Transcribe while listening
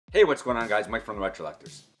Hey, what's going on guys? Mike from the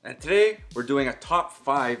Retrollectors. And today we're doing a top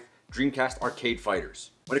 5 Dreamcast Arcade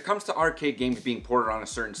Fighters. When it comes to arcade games being ported on a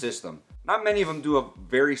certain system, not many of them do a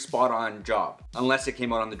very spot on job, unless it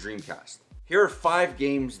came out on the Dreamcast. Here are 5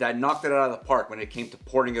 games that knocked it out of the park when it came to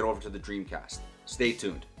porting it over to the Dreamcast. Stay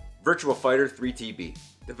tuned. Virtua Fighter 3TB.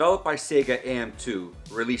 Developed by Sega AM2,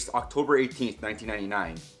 released October 18th,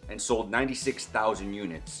 1999, and sold 96,000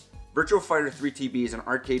 units. Virtua Fighter 3TB is an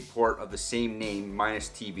arcade port of the same name minus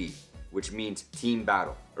TB, which means Team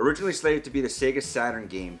Battle. Originally slated to be the Sega Saturn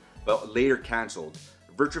game, but later cancelled,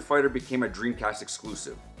 Virtua Fighter became a Dreamcast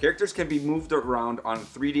exclusive. Characters can be moved around on a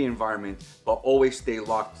 3D environment, but always stay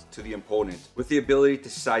locked to the opponent, with the ability to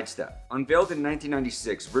sidestep. Unveiled in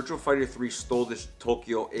 1996, Virtua Fighter 3 stole the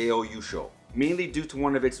Tokyo AOU show, mainly due to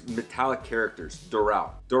one of its metallic characters,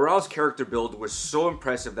 Doral. Doral's character build was so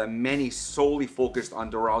impressive that many solely focused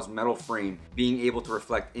on Doral's metal frame being able to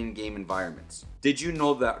reflect in-game environments. Did you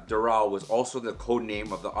know that Doral was also the code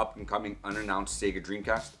name of the up-and-coming unannounced Sega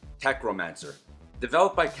Dreamcast? Techromancer.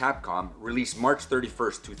 Developed by Capcom, released March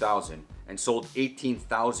 31st, 2000, and sold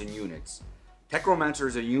 18,000 units. Techromancer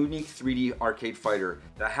is a unique 3D arcade fighter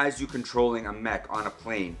that has you controlling a mech on a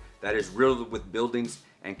plane that is riddled with buildings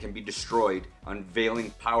and can be destroyed,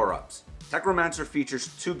 unveiling power-ups. Techromancer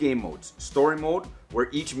features 2 game modes. Story mode, where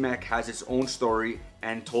each mech has its own story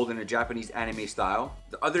and told in a Japanese anime style.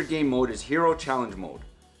 The other game mode is Hero Challenge mode,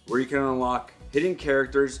 where you can unlock hidden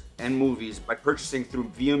characters and movies by purchasing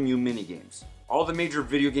through VMU minigames. All the major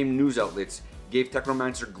video game news outlets gave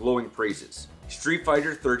Techromancer glowing praises. Street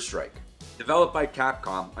Fighter Third Strike. Developed by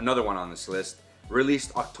Capcom, another one on this list,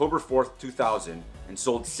 released October 4th, 2000, and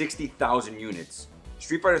sold 60,000 units.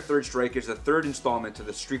 Street Fighter Third Strike is the 3rd installment to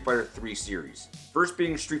the Street Fighter 3 series. First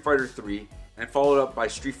being Street Fighter 3, and followed up by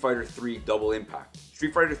Street Fighter 3 Double Impact.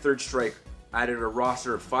 Street Fighter Third Strike added a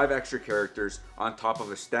roster of 5 extra characters on top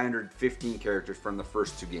of a standard 15 characters from the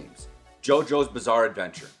first 2 games. Jojo's Bizarre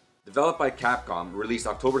Adventure. Developed by Capcom, released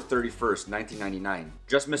October 31st, 1999,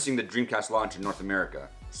 just missing the Dreamcast launch in North America,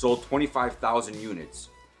 sold 25,000 units.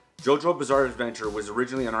 Jojo Bizarre Adventure was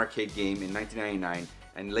originally an arcade game in 1999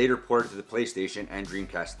 and later ported to the PlayStation and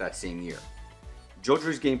Dreamcast that same year.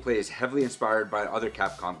 Jojo's gameplay is heavily inspired by other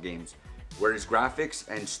Capcom games, where its graphics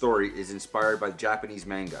and story is inspired by the Japanese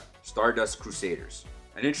manga, Stardust Crusaders.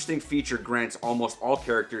 An interesting feature grants almost all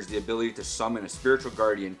characters the ability to summon a spiritual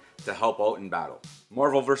guardian to help out in battle.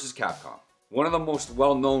 Marvel vs. Capcom. One of the most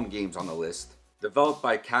well-known games on the list. Developed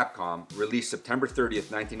by Capcom, released September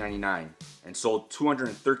 30th, 1999, and sold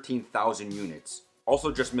 213,000 units.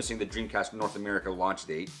 Also just missing the Dreamcast North America launch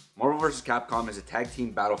date. Marvel vs. Capcom is a tag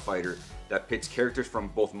team battle fighter that pits characters from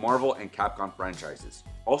both Marvel and Capcom franchises.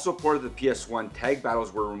 Also ported to the PS1, tag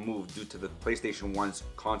battles were removed due to the PlayStation 1's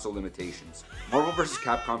console limitations. Marvel vs.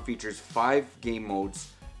 Capcom features 5 game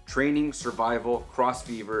modes: training, survival, cross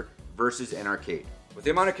fever, versus, and arcade. With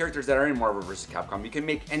the amount of characters that are in Marvel vs. Capcom, you can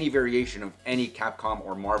make any variation of any Capcom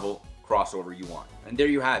or Marvel crossover you want. And there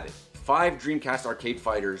you have it. 5 Dreamcast arcade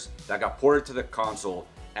fighters that got ported to the console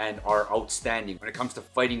and are outstanding when it comes to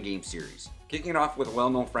fighting game series. Kicking it off with a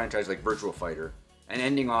well-known franchise like Virtua Fighter, and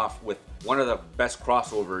ending off with one of the best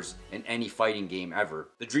crossovers in any fighting game ever,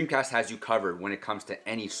 the Dreamcast has you covered when it comes to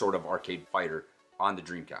any sort of arcade fighter on the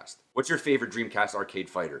Dreamcast. What's your favorite Dreamcast arcade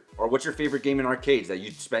fighter? Or what's your favorite game in arcades that you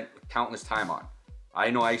spent countless time on? I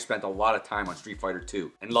know I spent a lot of time on Street Fighter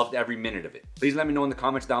 2 and loved every minute of it. Please let me know in the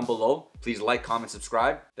comments down below. Please like, comment,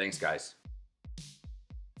 subscribe. Thanks guys.